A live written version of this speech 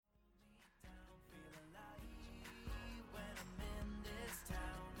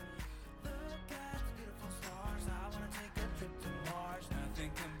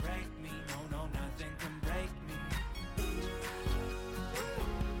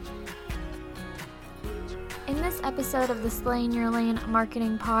In this episode of the Slay in Your Lane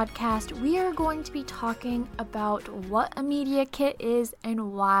Marketing Podcast, we are going to be talking about what a media kit is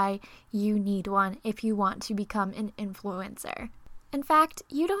and why you need one if you want to become an influencer. In fact,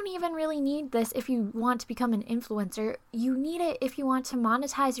 you don't even really need this if you want to become an influencer. You need it if you want to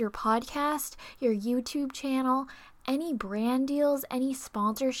monetize your podcast, your YouTube channel, any brand deals, any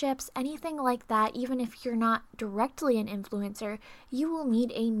sponsorships, anything like that. Even if you're not directly an influencer, you will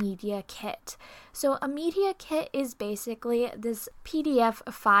need a media kit. So a media kit is basically this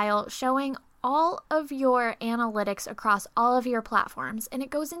PDF file showing all of your analytics across all of your platforms, and it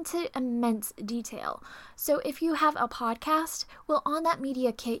goes into immense detail. So if you have a podcast, well, on that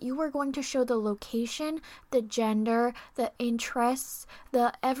media kit, you are going to show the location, the gender, the interests,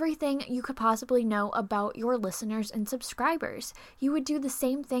 the everything you could possibly know about your listeners and subscribers. You would do the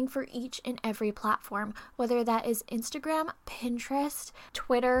same thing for each and every platform, whether that is Instagram, Pinterest,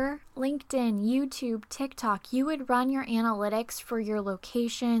 Twitter, LinkedIn, YouTube, TikTok. You would run your analytics for your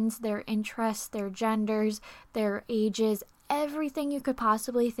locations, their interests, their genders, their ages, everything you could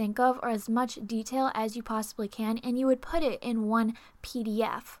possibly think of, or as much detail as you possibly can, and you would put it in one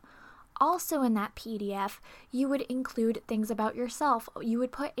PDF. Also in that PDF, you would include things about yourself. You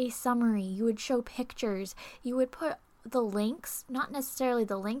would put a summary, you would show pictures, you would put the links, not necessarily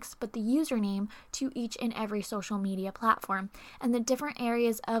the links, but the username to each and every social media platform. And the different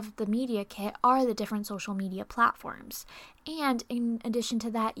areas of the media kit are the different social media platforms. And in addition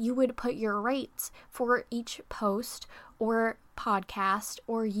to that, you would put your rates for each post or podcast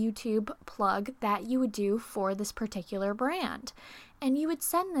or YouTube plug that you would do for this particular brand. And you would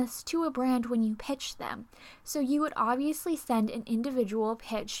send this to a brand when you pitch them. So you would obviously send an individual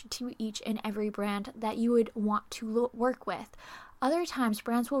pitch to each and every brand that you would want to work with. Other times,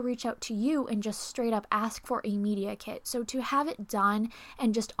 brands will reach out to you and just straight up ask for a media kit. So to have it done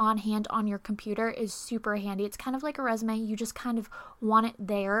and just on hand on your computer is super handy. It's kind of like a resume. You just kind of want it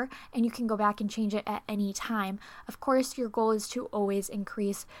there and you can go back and change it at any time. Of course, your goal is to always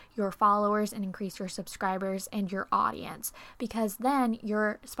increase your followers and increase your subscribers and your audience, because then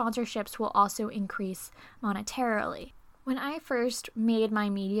your sponsorships will also increase monetarily. When I first made my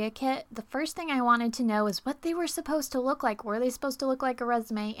media kit, the first thing I wanted to know is what they were supposed to look like. Were they supposed to look like a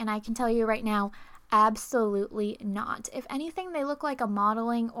resume? And I can tell you right now, absolutely not. If anything, they look like a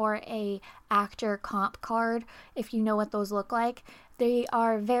modeling or a actor comp card, if you know what those look like. They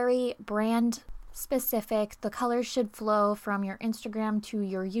are very brand specific. The colors should flow from your Instagram to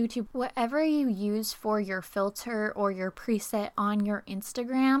your YouTube. Whatever you use for your filter or your preset on your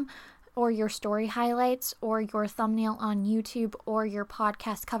Instagram, or your story highlights, or your thumbnail on YouTube, or your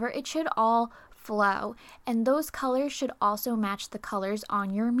podcast cover, it should all flow. And those colors should also match the colors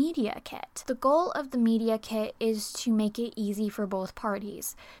on your media kit. The goal of the media kit is to make it easy for both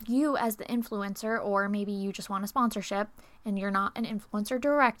parties. You as the influencer, or maybe you just want a sponsorship and you're not an influencer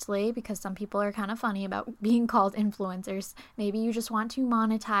directly, because some people are kind of funny about being called influencers. Maybe you just want to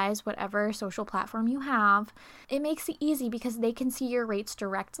monetize whatever social platform you have. It makes it easy because they can see your rates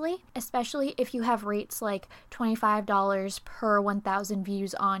directly, especially if you have rates like $25 per 1,000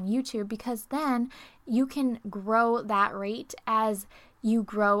 views on YouTube, because then you can grow that rate as you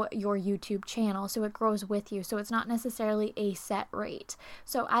grow your YouTube channel, so it grows with you. So it's not necessarily a set rate.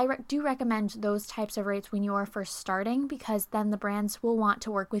 So I do recommend those types of rates when you are first starting, because then the brands will want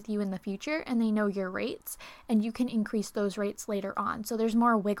to work with you in the future and they know your rates, and you can increase those rates later on. So there's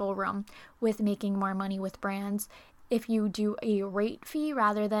more wiggle room with making more money with brands if you do a rate fee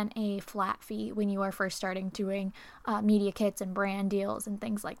rather than a flat fee when you are first starting doing media kits and brand deals and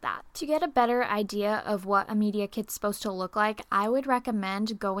things like that. To get a better idea of what a media kit's supposed to look like, I would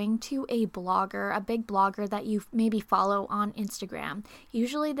recommend going to a blogger, a big blogger that you maybe follow on Instagram.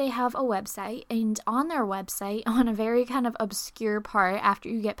 Usually they have a website, and on their website, on a very kind of obscure part, after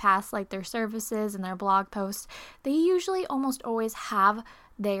you get past like their services and their blog posts, they usually almost always have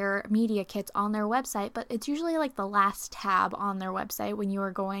their media kits on their website, but it's usually like the last tab on their website when you are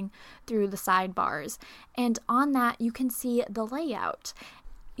going through the sidebars. And on that, you can see the layout.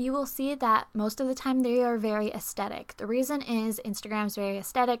 You will see that most of the time they are very aesthetic. The reason is Instagram is very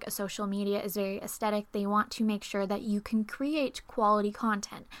aesthetic, social media is very aesthetic. They want to make sure that you can create quality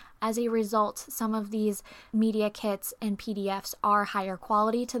content. As a result, some of these media kits and PDFs are higher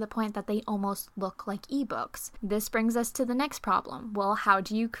quality to the point that they almost look like ebooks. This brings us to the next problem. Well, how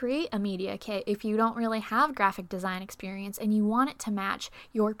do you create a media kit if you don't really have graphic design experience and you want it to match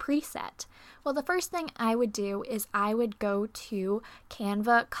your preset? Well, the first thing I would do is I would go to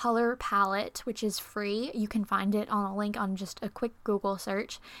Canva Color Palette, which is free. You can find it on a link on just a quick Google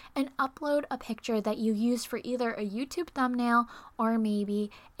search, and upload a picture that you used for either a YouTube thumbnail or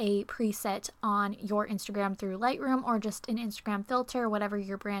maybe a a preset on your Instagram through Lightroom or just an Instagram filter, whatever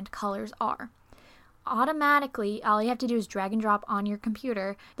your brand colors are. Automatically, all you have to do is drag and drop on your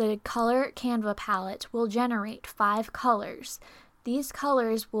computer. The color Canva palette will generate 5 colors. These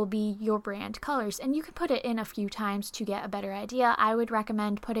colors will be your brand colors, and you can put it in a few times to get a better idea. I would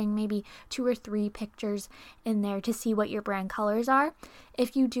recommend putting maybe 2 or 3 pictures in there to see what your brand colors are.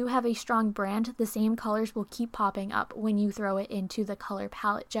 If you do have a strong brand, the same colors will keep popping up when you throw it into the color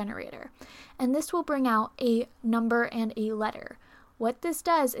palette generator. And this will bring out a number and a letter. What this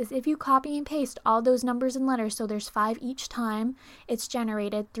does is if you copy and paste all those numbers and letters, so there's 5 each time it's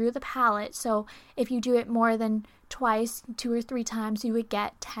generated through the palette. So if you do it more than twice, 2 or 3 times, you would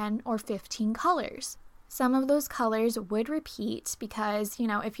get 10 or 15 colors. Some of those colors would repeat because,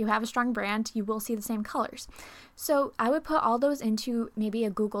 if you have a strong brand, you will see the same colors. So I would put all those into maybe a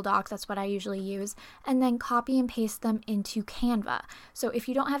Google Doc, that's what I usually use, and then copy and paste them into Canva. So if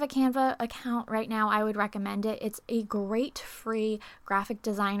you don't have a Canva account right now, I would recommend it. It's a great free graphic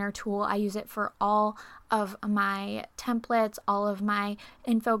designer tool. I use it for all of my templates, all of my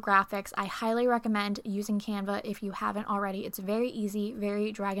infographics. I highly recommend using Canva if you haven't already. It's very easy,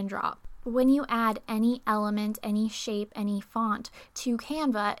 very drag and drop. When you add any element, any shape, any font to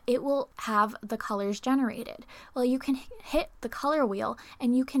Canva, it will have the colors generated. Well, you can hit the color wheel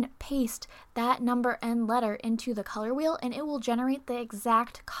and you can paste that number and letter into the color wheel and it will generate the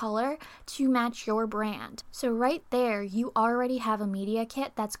exact color to match your brand. So right there, you already have a media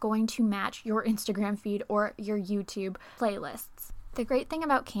kit that's going to match your Instagram feed or your YouTube playlists. The great thing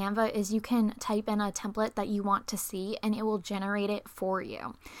about Canva is you can type in a template that you want to see and it will generate it for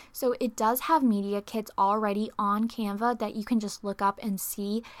you. So it does have media kits already on Canva that you can just look up and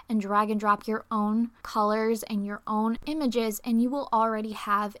see and drag and drop your own colors and your own images, and you will already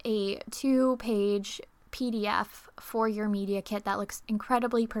have a 2-page PDF for your media kit that looks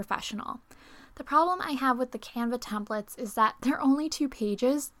incredibly professional. The problem I have with the Canva templates is that they're only 2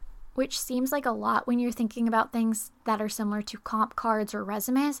 pages, which seems like a lot when you're thinking about things that are similar to comp cards or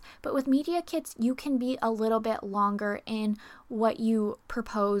resumes, but with media kits, you can be a little bit longer in what you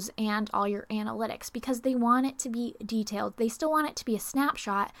propose and all your analytics because they want it to be detailed. They still want it to be a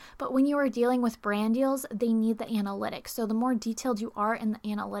snapshot, but when you are dealing with brand deals, they need the analytics. So the more detailed you are in the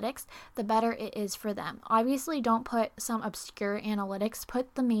analytics, the better it is for them. Obviously, don't put some obscure analytics,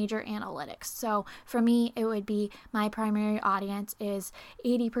 put the major analytics. So for me, it would be my primary audience is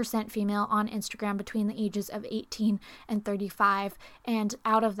 80% female on Instagram between the ages of 18 and 35, and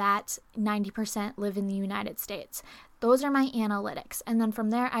out of that, 90% live in the United States. Those are my analytics. And then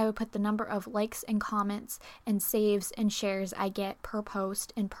from there, I would put the number of likes and comments and saves and shares I get per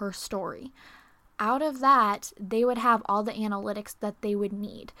post and per story. Out of that, they would have all the analytics that they would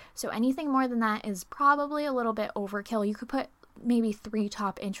need. So anything more than that is probably a little bit overkill. You could put maybe 3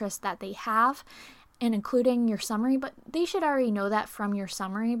 top interests that they have and including your summary, but they should already know that from your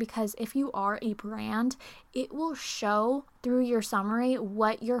summary because if you are a brand, it will show through your summary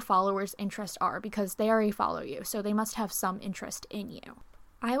what your followers' interests are because they already follow you, so they must have some interest in you.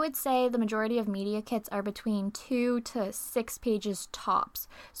 I would say the majority of media kits are between 2 to 6 pages tops.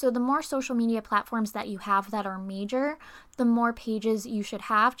 So the more social media platforms that you have that are major, the more pages you should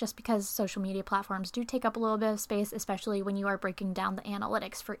have, just because social media platforms do take up a little bit of space, especially when you are breaking down the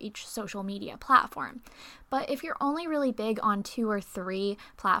analytics for each social media platform. But if you're only really big on 2 or 3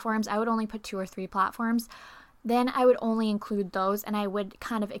 platforms, I would only put 2 or 3 platforms. Then I would only include those and I would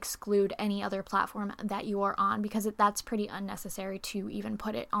kind of exclude any other platform that you are on because that's pretty unnecessary to even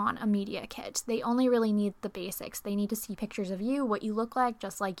put it on a media kit. They only really need the basics. They need to see pictures of you, what you look like,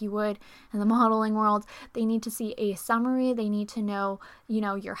 just like you would in the modeling world. They need to see a summary. They need to know,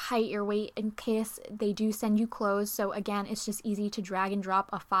 your height, your weight in case they do send you clothes. So again, it's just easy to drag and drop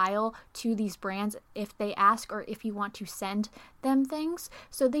a file to these brands if they ask or if you want to send them things.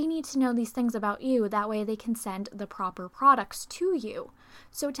 So they need to know these things about you. That way they can send the proper products to you.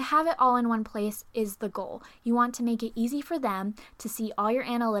 So to have it all in one place is the goal. You want to make it easy for them to see all your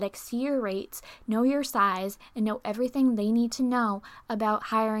analytics, see your rates, know your size, and know everything they need to know about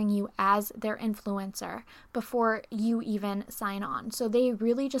hiring you as their influencer before you even sign on. So they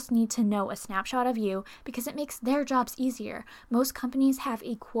really just need to know a snapshot of you because it makes their jobs easier. Most companies have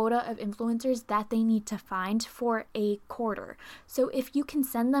a quota of influencers that they need to find for a quarter. So if you can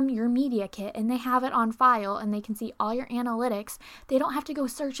send them your media kit and they have it on file and they can see all your analytics, they don't have have to go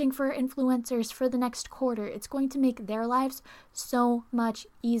searching for influencers for the next quarter. It's going to make their lives so much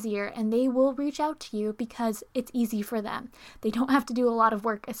easier, and they will reach out to you because it's easy for them. They don't have to do a lot of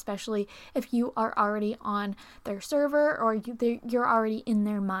work, especially if you are already on their server or you're already in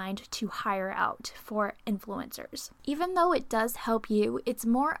their mind to hire out for influencers. Even though it does help you, it's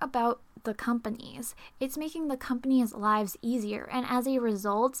more about the companies. It's making the companies' lives easier, and as a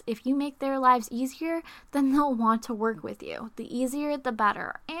result, if you make their lives easier, then they'll want to work with you. The easier, the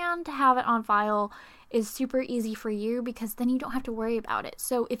better. And to have it on file is super easy for you because then you don't have to worry about it.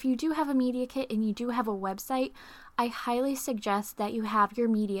 So if you do have a media kit and you do have a website, I highly suggest that you have your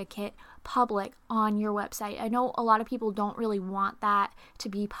media kit public on your website. I know a lot of people don't really want that to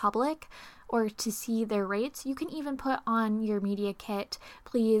be public or to see their rates. You can even put on your media kit,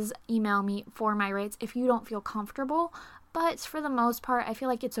 please email me for my rates if you don't feel comfortable. But for the most part, I feel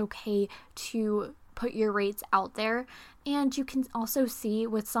like it's okay to put your rates out there. And you can also see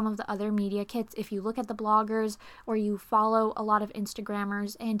with some of the other media kits, if you look at the bloggers or you follow a lot of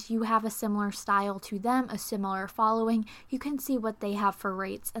Instagrammers and you have a similar style to them, a similar following, you can see what they have for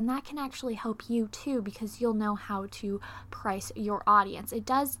rates. And that can actually help you too because you'll know how to price your audience. It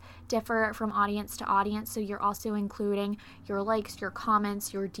does differ from audience to audience, so you're also including your likes, your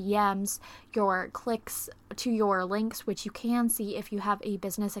comments, your DMs, your clicks to your links, which you can see if you have a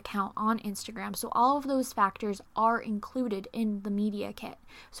business account on Instagram. So all of those factors are included in the media kit.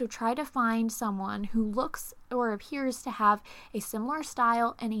 So try to find someone who looks or appears to have a similar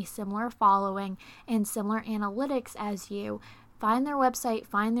style and a similar following and similar analytics as you. Find their website,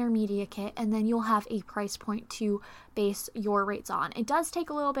 find their media kit, and then you'll have a price point to base your rates on. It does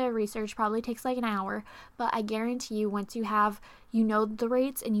take a little bit of research, probably takes like an hour, but I guarantee you once you know the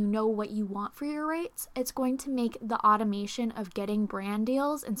rates and you know what you want for your rates, it's going to make the automation of getting brand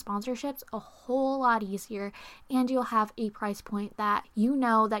deals and sponsorships a whole lot easier, and you'll have a price point that you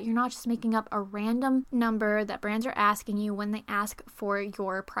know that you're not just making up a random number that brands are asking you when they ask for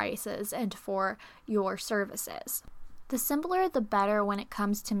your prices and for your services. The simpler the better when it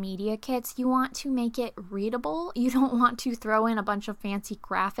comes to media kits. You want to make it readable. You don't want to throw in a bunch of fancy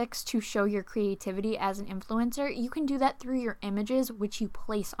graphics to show your creativity as an influencer. You can do that through your images, which you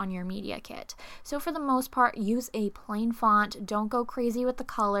place on your media kit. So for the most part, use a plain font. Don't go crazy with the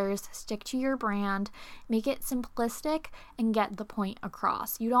colors. Stick to your brand. Make it simplistic and get the point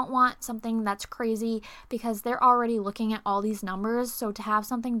across. You don't want something that's crazy because they're already looking at all these numbers. So to have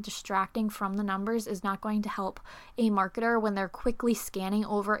something distracting from the numbers is not going to help a marketer when they're quickly scanning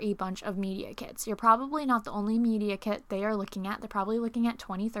over a bunch of media kits. You're probably not the only media kit they are looking at. They're probably looking at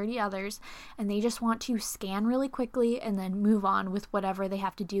 20, 30 others, and they just want to scan really quickly and then move on with whatever they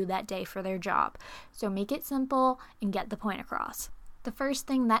have to do that day for their job. So make it simple and get the point across. The first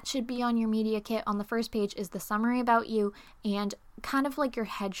thing that should be on your media kit on the first page is the summary about you and kind of like your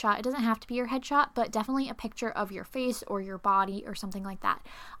headshot. It doesn't have to be your headshot, but definitely a picture of your face or your body or something like that.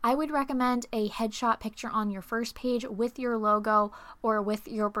 I would recommend a headshot picture on your first page with your logo or with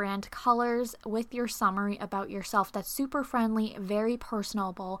your brand colors, with your summary about yourself. That's super friendly, very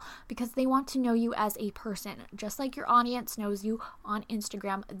personable, because they want to know you as a person. Just like your audience knows you on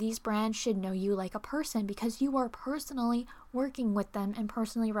Instagram, these brands should know you like a person because you are personally working with them and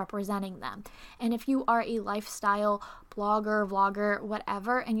personally representing them. And if you are a lifestyle blogger, vlogger,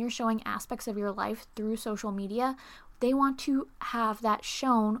 whatever, and you're showing aspects of your life through social media, they want to have that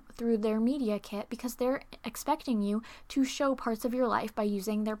shown through their media kit because they're expecting you to show parts of your life by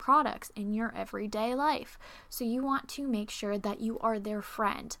using their products in your everyday life. So you want to make sure that you are their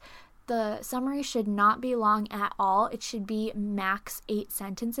friend. The summary should not be long at all. It should be max 8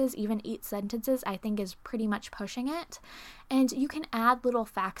 sentences. Even 8 sentences, I think, is pretty much pushing it. And you can add little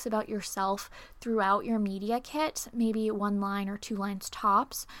facts about yourself throughout your media kit, maybe 1 line or 2 lines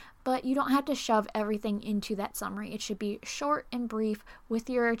tops, but you don't have to shove everything into that summary. It should be short and brief with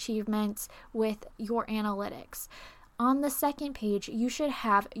your achievements, with your analytics. On the second page, you should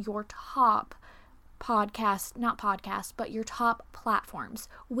have your top your top platforms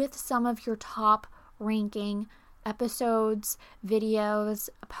with some of your top ranking episodes, videos,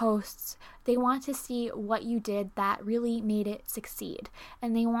 posts. They want to see what you did that really made it succeed.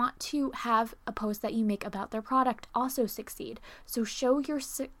 And they want to have a post that you make about their product also succeed. So show your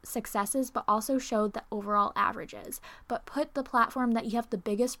successes, but also show the overall averages. But put the platform that you have the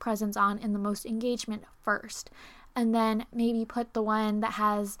biggest presence on and the most engagement first. And then maybe put the one that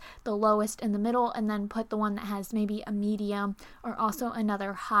has the lowest in the middle, and then put the one that has maybe a medium or also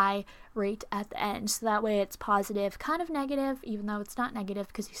another high rate at the end. So that way it's positive, kind of negative, even though it's not negative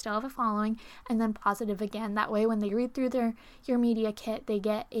because you still have a following, and then positive again. That way when they read through your media kit, they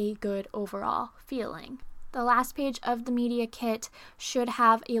get a good overall feeling. The last page of the media kit should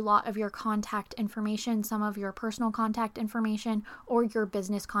have a lot of your contact information, some of your personal contact information, or your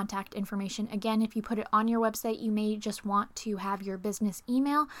business contact information. Again, if you put it on your website, you may just want to have your business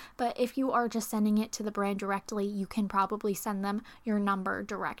email, but if you are just sending it to the brand directly, you can probably send them your number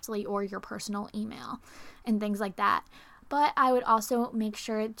directly or your personal email and things like that. But I would also make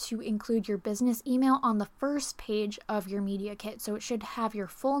sure to include your business email on the first page of your media kit. So it should have your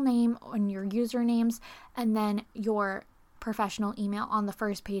full name and your usernames, and then your professional email on the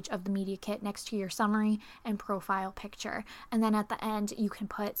first page of the media kit next to your summary and profile picture. And then at the end, you can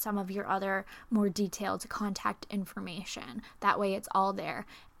put some of your other more detailed contact information. That way it's all there.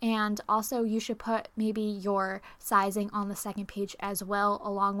 And also you should put maybe your sizing on the second page as well,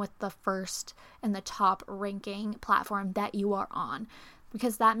 along with the first and the top ranking platform that you are on,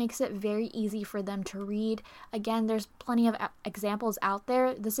 because that makes it very easy for them to read. Again, there's plenty of examples out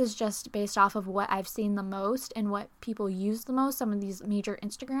there. This is just based off of what I've seen the most and what people use the most, some of these major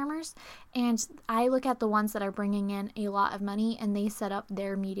Instagrammers. And I look at the ones that are bringing in a lot of money, and they set up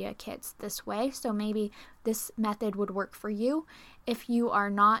their media kits this way. So maybe this method would work for you. If you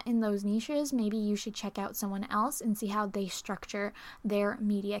are not in those niches, maybe you should check out someone else and see how they structure their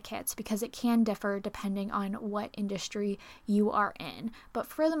media kits, because it can differ depending on what industry you are in. But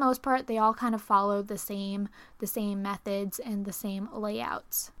for the most part, they all kind of follow the same methods and the same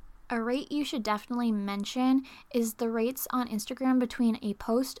layouts. A rate you should definitely mention is the rates on Instagram between a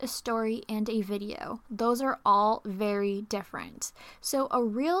post, a story, and a video. Those are all very different. So a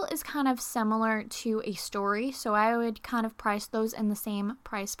reel is kind of similar to a story, so I would kind of price those in the same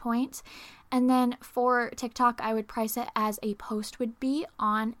price point. And then for TikTok, I would price it as a post would be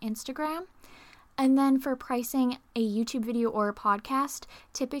on Instagram. And then for pricing a YouTube video or a podcast,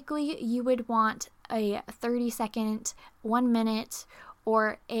 typically you would want a 30-second, 1 minute,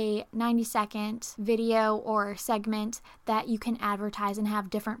 or a 90-second video or segment that you can advertise and have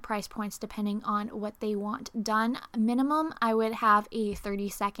different price points depending on what they want done. Minimum, I would have a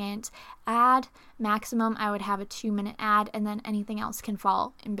 30-second ad. Maximum, I would have a 2-minute ad, and then anything else can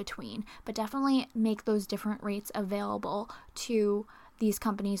fall in between. But definitely make those different rates available to these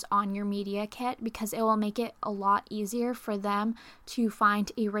companies on your media kit, because it will make it a lot easier for them to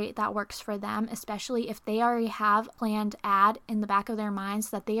find a rate that works for them, especially if they already have a planned ad in the back of their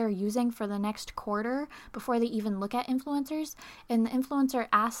minds that they are using for the next quarter before they even look at influencers. And the influencer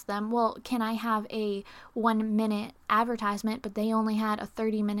asks them, well, can I have a 1-minute advertisement? But they only had a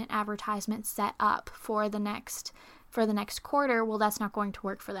 30-minute advertisement set up for the next quarter. Well, that's not going to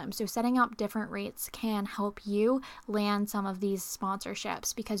work for them. So setting up different rates can help you land some of these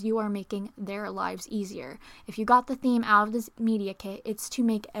sponsorships, because you are making their lives easier. If you got the theme out of this media kit, it's to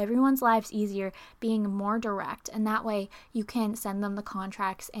make everyone's lives easier, being more direct, and that way you can send them the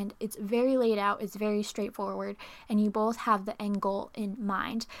contracts, and it's very laid out, it's very straightforward, and you both have the end goal in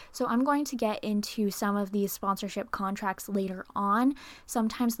mind. So I'm going to get into some of these sponsorship contracts later on.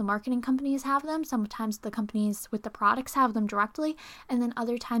 Sometimes the marketing companies have them, sometimes the companies with the products have them directly, and then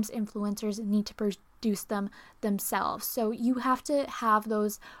other times influencers need to produce them themselves. So you have to have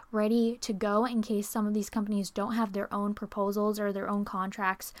those ready to go in case some of these companies don't have their own proposals or their own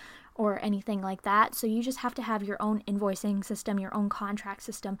contracts or anything like that. So you just have to have your own invoicing system, your own contract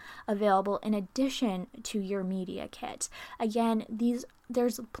system available in addition to your media kit. Again,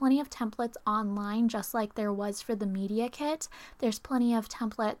 there's plenty of templates online, just like there was for the media kit. There's plenty of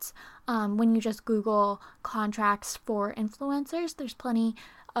templates when you just Google contracts for influencers. There's plenty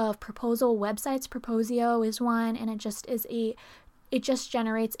of proposal websites. Proposio is one, and it just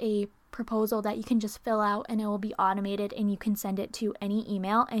generates a proposal that you can just fill out, and it will be automated, and you can send it to any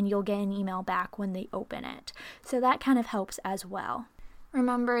email, and you'll get an email back when they open it. So that kind of helps as well.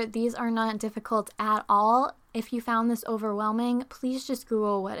 Remember, these are not difficult at all. If you found this overwhelming, please just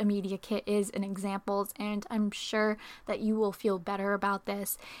Google what a media kit is and examples, and I'm sure that you will feel better about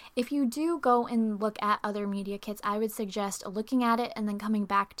this. If you do go and look at other media kits, I would suggest looking at it and then coming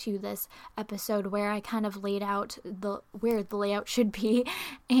back to this episode where I kind of laid out where the layout should be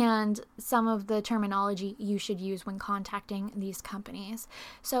and some of the terminology you should use when contacting these companies.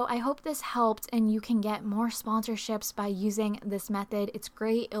 So I hope this helped and you can get more sponsorships by using this method. It's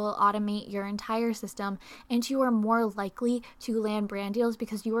great. It will automate your entire system, and you are more likely to land brand deals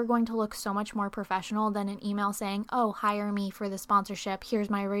because you are going to look so much more professional than an email saying, oh, hire me for the sponsorship.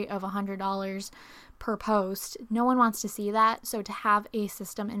 Here's my rate of $100 per post. No one wants to see that. So to have a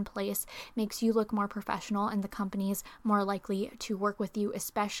system in place makes you look more professional and the company's more likely to work with you,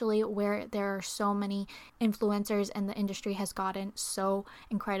 especially where there are so many influencers and the industry has gotten so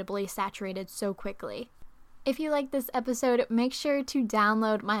incredibly saturated so quickly. If you like this episode, make sure to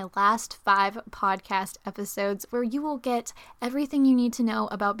download my last 5 podcast episodes where you will get everything you need to know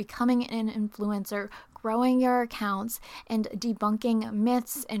about becoming an influencer, growing your accounts, and debunking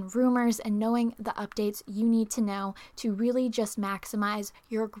myths and rumors and knowing the updates you need to know to really just maximize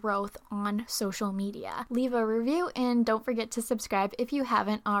your growth on social media. Leave a review and don't forget to subscribe if you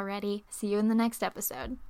haven't already. See you in the next episode.